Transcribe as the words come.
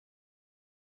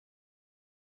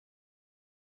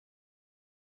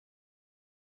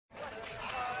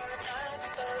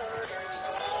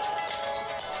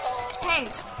Hey,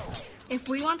 if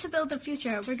we want to build the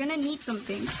future, we're going to need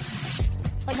something.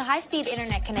 Like a high-speed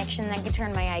internet connection that can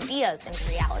turn my ideas into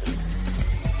reality.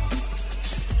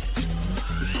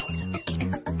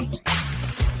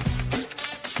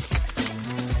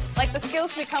 Like the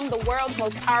skills to become the world's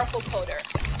most powerful coder.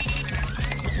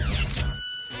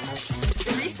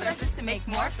 The resources to make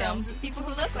more films with people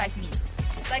who look like me.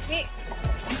 Like me.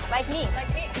 Like me.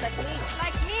 Like me. Like me.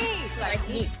 Like me. Like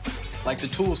me. Like the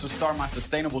tools to start my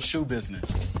sustainable shoe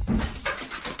business.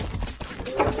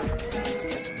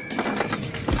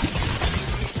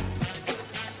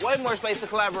 Way more space to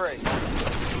collaborate.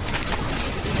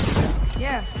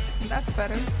 Yeah, that's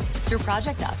better. Through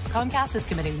Project Up, Comcast is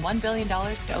committing $1 billion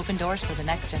to open doors for the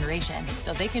next generation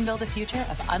so they can build a future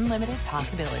of unlimited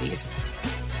possibilities.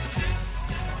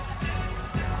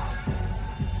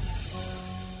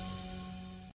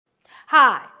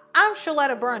 Hi, I'm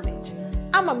Shaletta Brundage.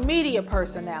 I'm a media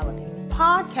personality,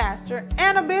 podcaster,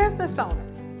 and a business owner.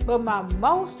 But my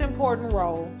most important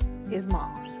role is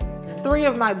mom. 3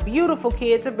 of my beautiful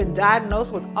kids have been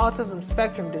diagnosed with autism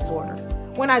spectrum disorder.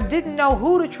 When I didn't know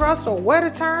who to trust or where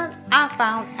to turn, I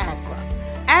found ACRA.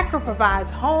 ACRA provides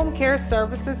home care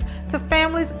services to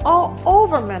families all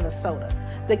over Minnesota.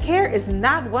 The care is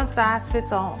not one size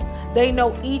fits all. They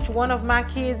know each one of my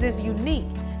kids is unique.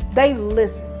 They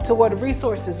listen to what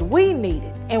resources we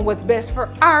needed and what's best for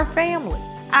our family.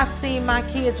 I've seen my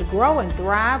kids grow and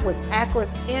thrive with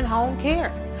ACRA's in-home care.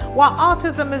 While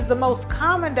autism is the most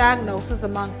common diagnosis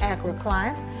among ACRA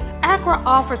clients, ACRA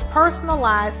offers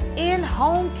personalized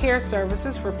in-home care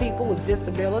services for people with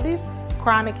disabilities,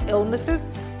 chronic illnesses,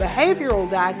 behavioral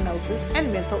diagnosis,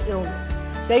 and mental illness.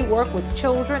 They work with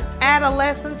children,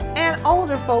 adolescents, and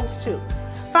older folks too.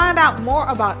 Find out more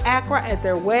about ACRA at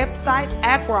their website,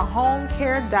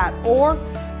 acrahomecare.org.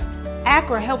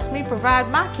 ACRA helps me provide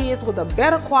my kids with a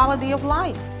better quality of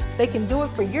life. They can do it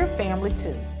for your family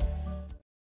too.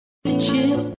 The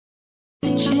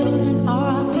children are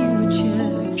our future.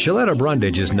 Shaletta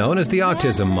Brundage is known as the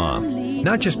Autism Mom,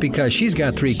 not just because she's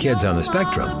got 3 kids on the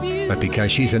spectrum, but because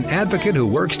she's an advocate who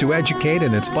works to educate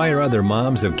and inspire other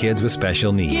moms of kids with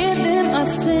special needs. Give them a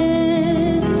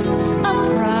sense of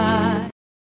pride.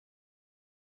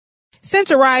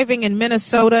 Since arriving in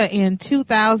Minnesota in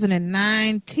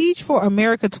 2009, Teach for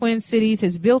America Twin Cities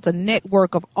has built a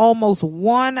network of almost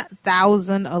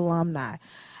 1,000 alumni.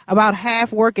 About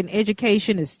half work in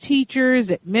education as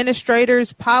teachers,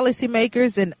 administrators,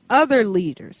 policymakers, and other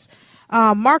leaders.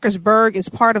 Marcus Berg is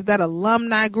part of that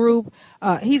alumni group.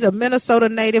 He's a Minnesota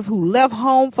native who left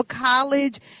home for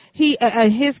college.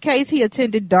 In his case, he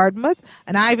attended Dartmouth,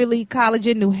 an Ivy League college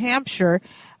in New Hampshire.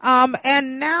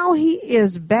 And now he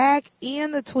is back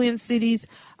in the Twin Cities.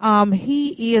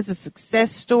 He is a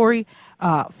success story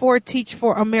for Teach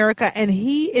for America, and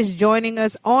he is joining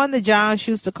us on the John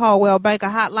Schuster Caldwell Banker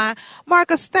Hotline.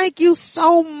 Marcus, thank you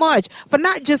so much for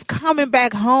not just coming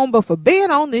back home, but for being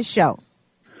on this show.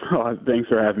 Oh, thanks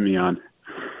for having me on.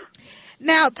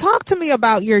 Now, talk to me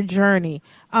about your journey.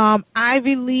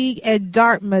 Ivy League at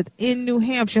Dartmouth in New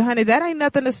Hampshire. Honey, that ain't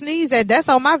nothing to sneeze at. That's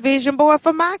on my vision board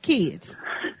for my kids.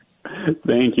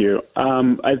 Thank you.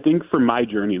 I think for my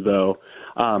journey, though,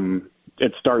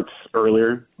 it starts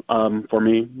earlier for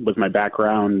me with my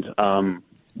background,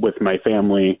 with my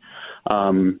family.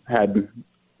 Had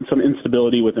some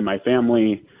instability within my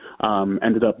family,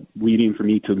 ended up leading for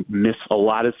me to miss a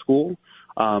lot of school.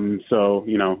 So,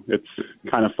 it's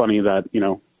kind of funny that,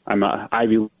 I'm a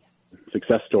Ivy League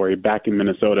success story back in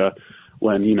Minnesota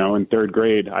when, in 3rd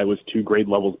grade, I was 2 grade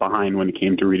levels behind when it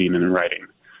came to reading and writing.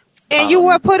 And you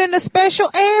were put in a special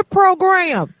ed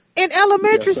program in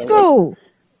elementary school.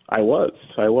 I was.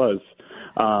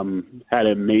 Had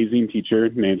an amazing teacher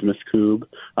named Miss Koob,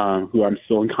 who I'm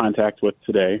still in contact with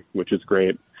today, which is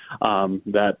great.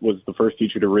 That was the first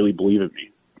teacher to really believe in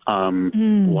me. A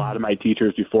lot of my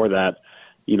teachers before that,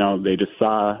 they just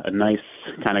saw a nice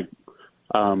kind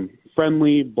of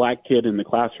friendly black kid in the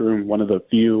classroom, one of the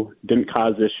few, didn't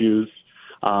cause issues.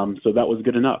 So that was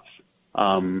good enough.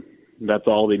 That's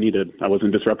all they needed. I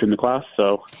wasn't disrupting the class,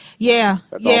 so. Yeah.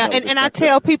 And I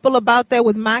tell people about that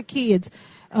with my kids,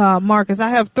 Marcus. I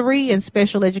have 3 in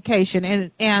special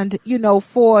education. And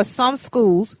for some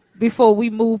schools, before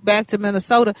we moved back to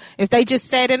Minnesota, if they just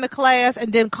sat in the class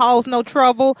and didn't cause no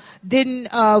trouble, didn't,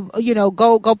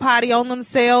 go potty on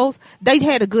themselves, they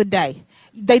had a good day.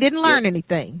 They didn't learn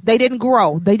anything. They didn't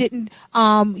grow. They didn't,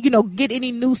 get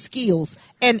any new skills.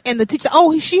 And the teacher,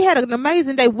 she had an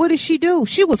amazing day. What did she do?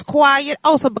 She was quiet.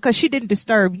 Also, because she didn't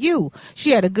disturb you.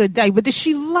 She had a good day. But did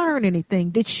she learn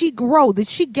anything? Did she grow? Did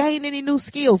she gain any new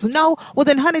skills? No. Well,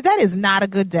 then, honey, that is not a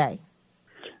good day.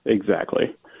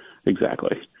 Exactly.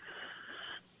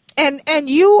 And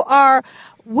you are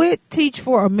with Teach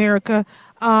for America.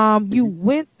 You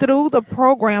went through the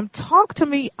program. Talk to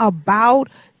me about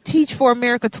Teach for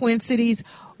America Twin Cities,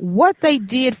 what they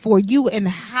did for you and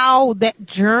how that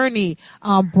journey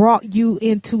brought you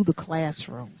into the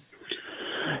classroom.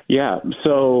 Yeah,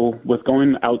 so with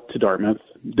going out to Dartmouth,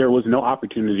 there was no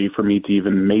opportunity for me to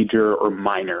even major or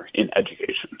minor in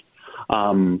education.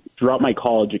 Throughout my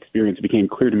college experience, it became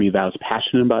clear to me that I was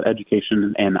passionate about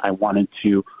education and I wanted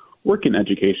to work in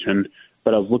education,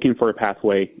 but I was looking for a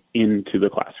pathway into the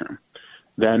classroom.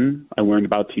 Then I learned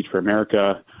about Teach for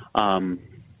America. I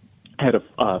had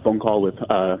a phone call with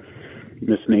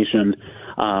Miss Nation,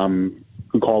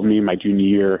 who called me my junior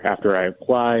year after I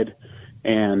applied,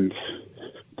 and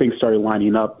things started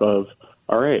lining up of,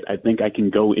 all right, I think I can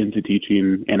go into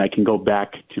teaching and I can go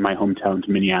back to my hometown,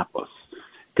 to Minneapolis,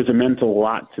 because it meant a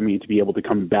lot to me to be able to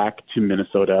come back to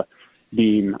Minnesota.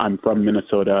 I'm from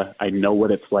Minnesota, I know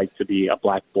what it's like to be a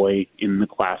black boy in the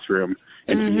classroom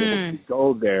and to be able to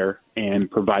go there and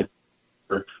provide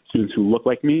for students who look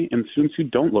like me and students who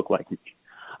don't look like me.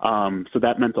 So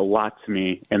that meant a lot to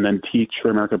me. And then Teach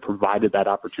for America provided that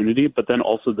opportunity, but then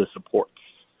also the supports.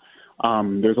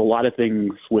 There's a lot of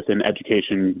things within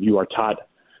education you are taught,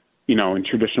 in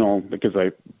traditional, because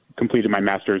I completed my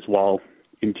master's while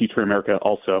in Teach for America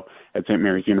also at St.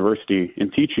 Mary's University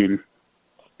in teaching.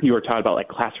 You are taught about like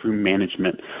classroom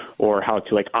management or how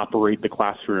to like operate the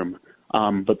classroom.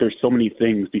 But there's so many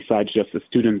things besides just the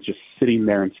students just sitting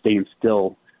there and staying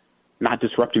still, not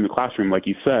disrupting the classroom, like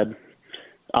you said,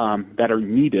 that are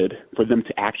needed for them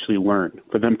to actually learn,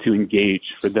 for them to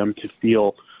engage, for them to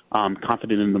feel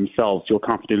confident in themselves, feel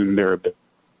confident in their ability.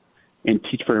 And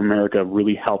Teach for America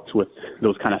really helped with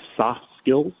those kind of soft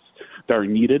skills that are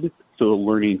needed so the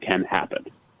learning can happen.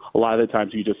 A lot of the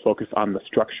times you just focus on the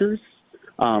structures,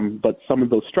 but some of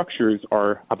those structures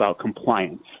are about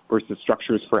compliance versus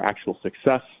structures for actual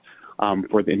success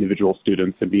for the individual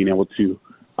students and being able to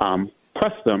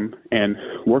press them and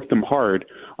work them hard,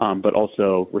 but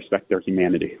also respect their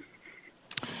humanity.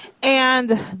 And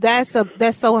that's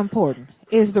so important,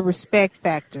 is the respect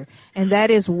factor. And that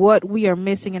is what we are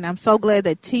missing. And I'm so glad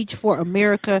that Teach for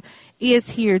America is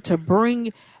here to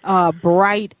bring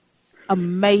bright,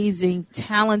 amazing,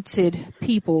 talented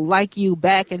people like you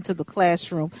back into the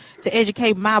classroom to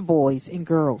educate my boys and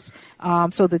girls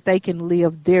so that they can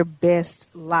live their best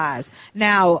lives.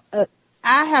 Now,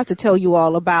 I have to tell you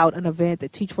all about an event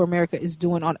that Teach for America is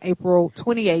doing on April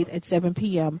 28th at 7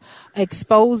 p.m.,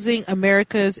 Exposing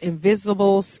America's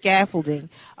Invisible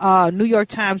Scaffolding. New York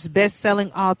Times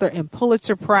best-selling author and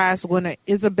Pulitzer Prize winner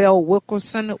Isabel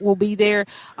Wilkerson will be there.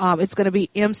 It's going to be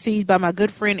emceed by my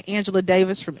good friend Angela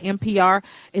Davis from NPR.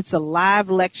 It's a live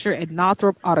lecture at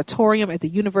Northrop Auditorium at the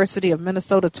University of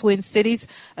Minnesota Twin Cities.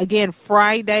 Again,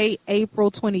 Friday, April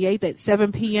 28th at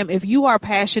 7 p.m. If you are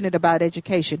passionate about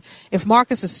education, if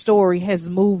Marcus's story has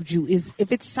moved you,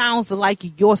 if it sounds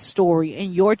like your story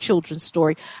and your children's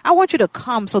story, I want you to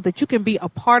come so that you can be a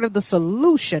part of the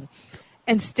solution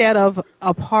instead of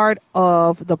a part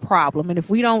of the problem. And if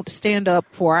we don't stand up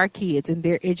for our kids and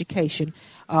their education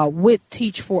with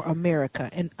Teach for America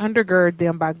and undergird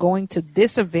them by going to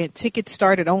this event, tickets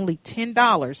start at only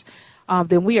 $10,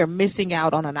 then we are missing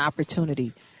out on an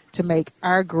opportunity to make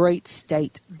our great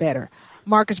state better.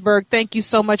 Marcus Berg, thank you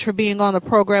so much for being on the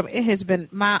program. It has been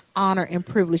my honor and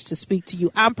privilege to speak to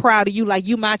you. I'm proud of you, like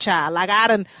you my child. Like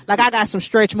I got some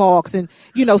stretch marks and,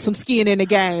 some skin in the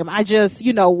game. I just,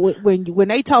 when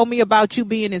they told me about you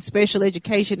being in special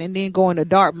education and then going to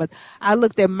Dartmouth, I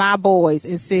looked at my boys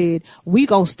and said, we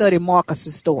gonna study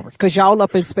Marcus's story because y'all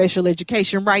up in special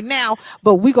education right now,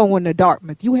 but we going to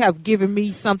Dartmouth. You have given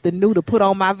me something new to put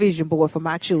on my vision board for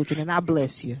my children, and I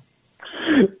bless you.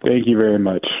 Thank you very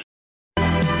much.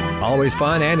 Always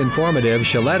fun and informative,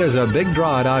 Shaletta a big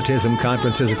draw at autism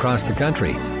conferences across the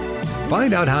country.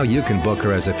 Find out how you can book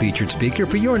her as a featured speaker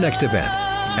for your next event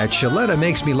at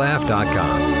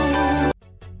ShalettaMakesMeLaugh.com.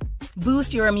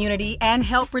 Boost your immunity and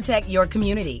help protect your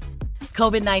community.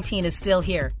 COVID-19 is still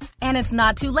here, and it's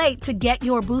not too late to get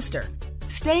your booster.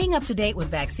 Staying up to date with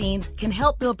vaccines can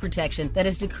help build protection that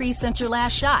has decreased since your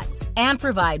last shot and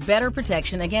provide better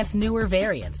protection against newer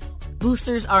variants.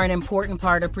 Boosters are an important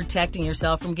part of protecting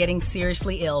yourself from getting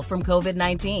seriously ill from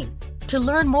COVID-19. To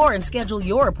learn more and schedule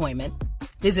your appointment,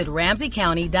 visit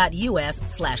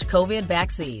ramseycounty.us/COVID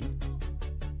vaccine.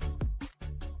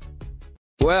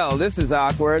 Well, this is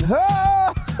awkward.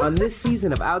 On this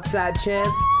season of Outside Chance,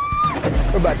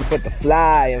 we're about to put the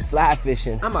fly in fly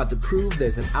fishing. I'm about to prove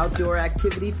there's an outdoor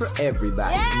activity for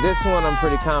everybody. Yeah! This one I'm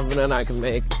pretty confident I can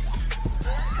make.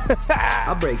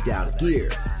 I'll break down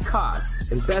gear,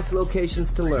 costs, and best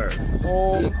locations to learn.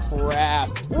 Holy crap.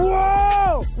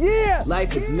 Whoa! Yeah!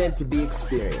 Life is meant to be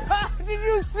experienced. Did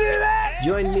you see that?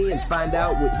 Join me and find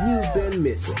out what you've been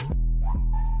missing.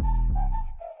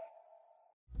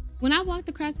 When I walked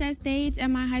across that stage at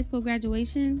my high school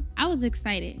graduation, I was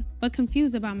excited, but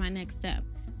confused about my next step.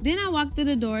 Then I walked through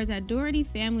the doors at Doherty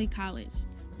Family College.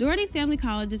 Doherty Family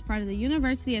College is part of the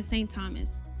University of St.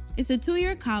 Thomas. It's a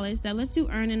 2-year college that lets you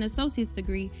earn an associate's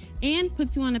degree and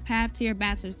puts you on a path to your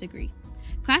bachelor's degree.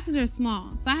 Classes are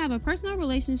small, so I have a personal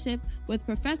relationship with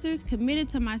professors committed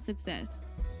to my success.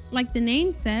 Like the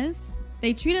name says,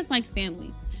 they treat us like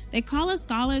family. They call us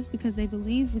scholars because they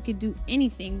believe we could do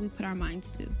anything we put our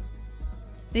minds to.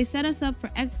 They set us up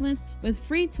for excellence with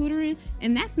free tutoring,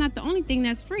 and that's not the only thing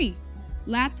that's free.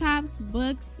 Laptops,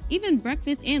 books, even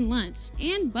breakfast and lunch,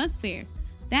 and bus fare.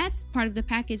 That's part of the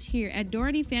package here at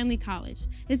Doherty Family College.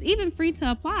 It's even free to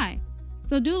apply.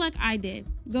 So do like I did.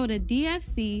 Go to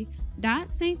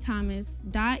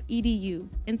dfc.stthomas.edu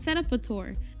and set up a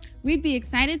tour. We'd be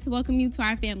excited to welcome you to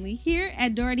our family here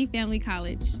at Doherty Family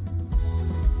College.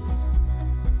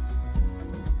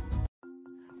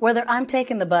 Whether I'm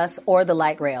taking the bus or the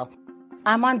light rail,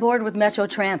 I'm on board with Metro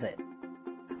Transit.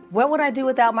 What would I do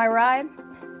without my ride?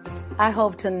 I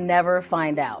hope to never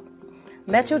find out.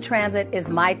 Metro Transit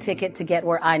is my ticket to get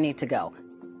where I need to go.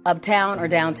 Uptown or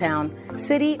downtown,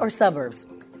 city or suburbs,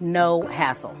 no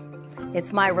hassle.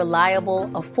 It's my reliable,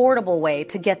 affordable way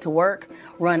to get to work,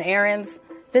 run errands,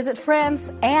 visit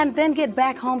friends, and then get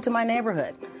back home to my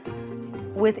neighborhood.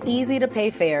 With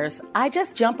easy-to-pay fares, I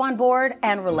just jump on board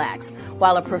and relax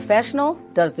while a professional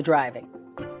does the driving.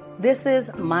 This is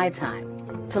my time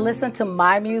to listen to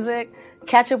my music,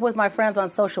 catch up with my friends on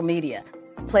social media,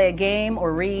 play a game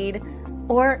or read,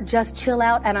 or just chill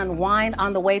out and unwind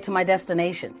on the way to my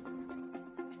destination.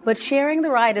 But sharing the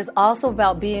ride is also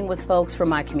about being with folks from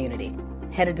my community,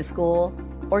 headed to school,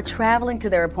 or traveling to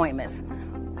their appointments,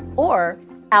 or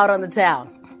out on the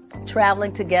town.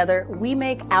 Traveling together, we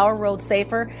make our road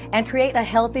safer and create a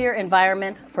healthier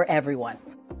environment for everyone.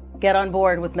 Get on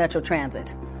board with Metro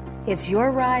Transit. It's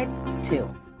your ride, too.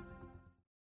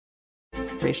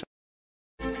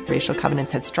 Racial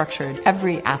covenants had structured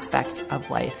every aspect of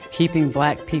life. Keeping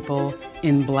black people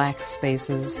in black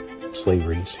spaces.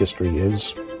 Slavery's history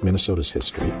is Minnesota's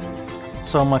history.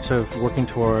 So much of working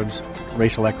towards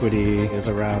racial equity is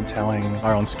around telling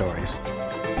our own stories.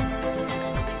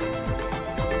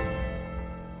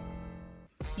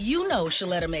 You know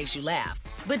Shaletta makes you laugh,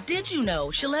 but did you know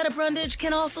Shaletta Brundage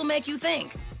can also make you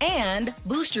think and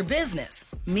boost your business?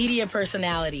 Media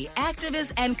personality,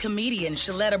 activist, and comedian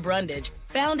Shaletta Brundage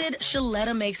founded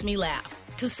Shaletta Makes Me Laugh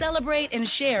to celebrate and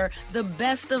share the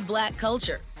best of Black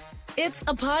culture. It's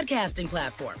a podcasting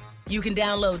platform. You can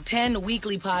download 10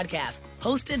 weekly podcasts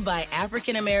hosted by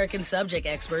African-American subject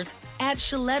experts at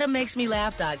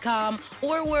ShalettaMakesMeLaugh.com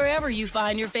or wherever you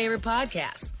find your favorite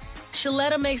podcasts.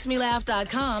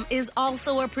 ShalettaMakesMeLaugh.com is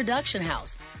also a production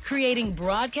house, creating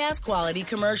broadcast-quality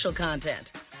commercial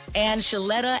content. And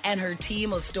Shaletta and her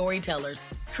team of storytellers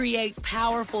create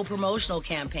powerful promotional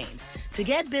campaigns to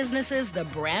get businesses the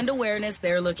brand awareness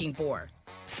they're looking for.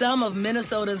 Some of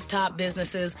Minnesota's top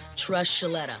businesses trust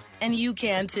Shaletta, and you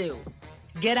can too.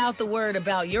 Get out the word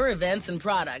about your events and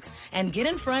products and get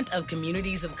in front of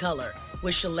communities of color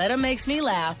with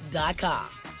ShalettaMakesMeLaugh.com.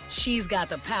 She's got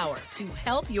the power to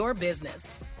help your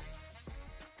business.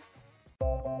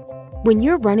 When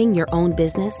you're running your own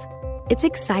business, it's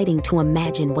exciting to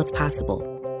imagine what's possible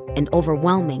and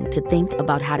overwhelming to think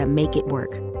about how to make it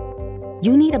work.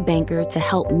 You need a banker to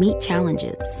help meet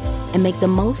challenges and make the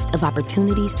most of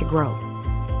opportunities to grow.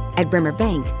 At Bremer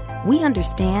Bank, we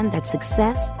understand that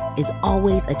success is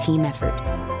always a team effort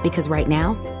because right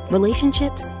now,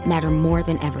 relationships matter more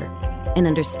than ever, and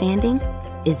understanding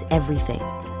is everything.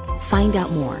 Find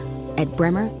out more at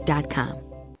bremer.com.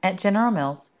 At General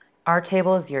Mills, our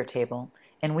table is your table,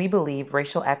 and we believe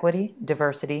racial equity,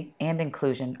 diversity, and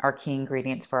inclusion are key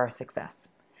ingredients for our success.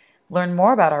 Learn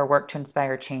more about our work to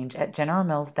inspire change at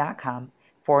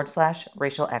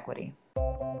generalmills.com/racial equity.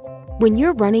 When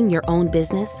you're running your own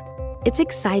business, it's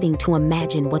exciting to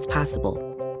imagine what's possible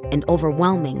and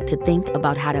overwhelming to think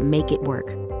about how to make it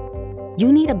work.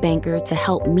 You need a banker to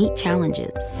help meet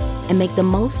challenges and make the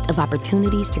most of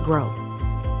opportunities to grow.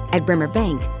 At Bremer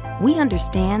Bank, we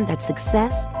understand that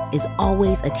success is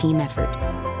always a team effort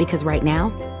because right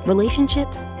now,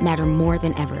 relationships matter more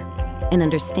than ever, and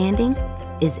understanding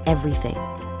is everything.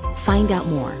 Find out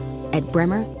more at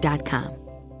bremer.com.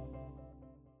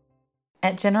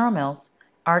 At General Mills,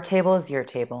 our table is your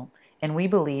table, and we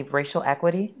believe racial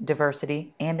equity,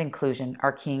 diversity, and inclusion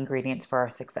are key ingredients for our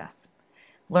success.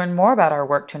 Learn more about our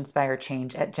work to inspire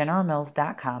change at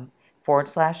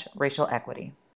generalmills.com/racial equity.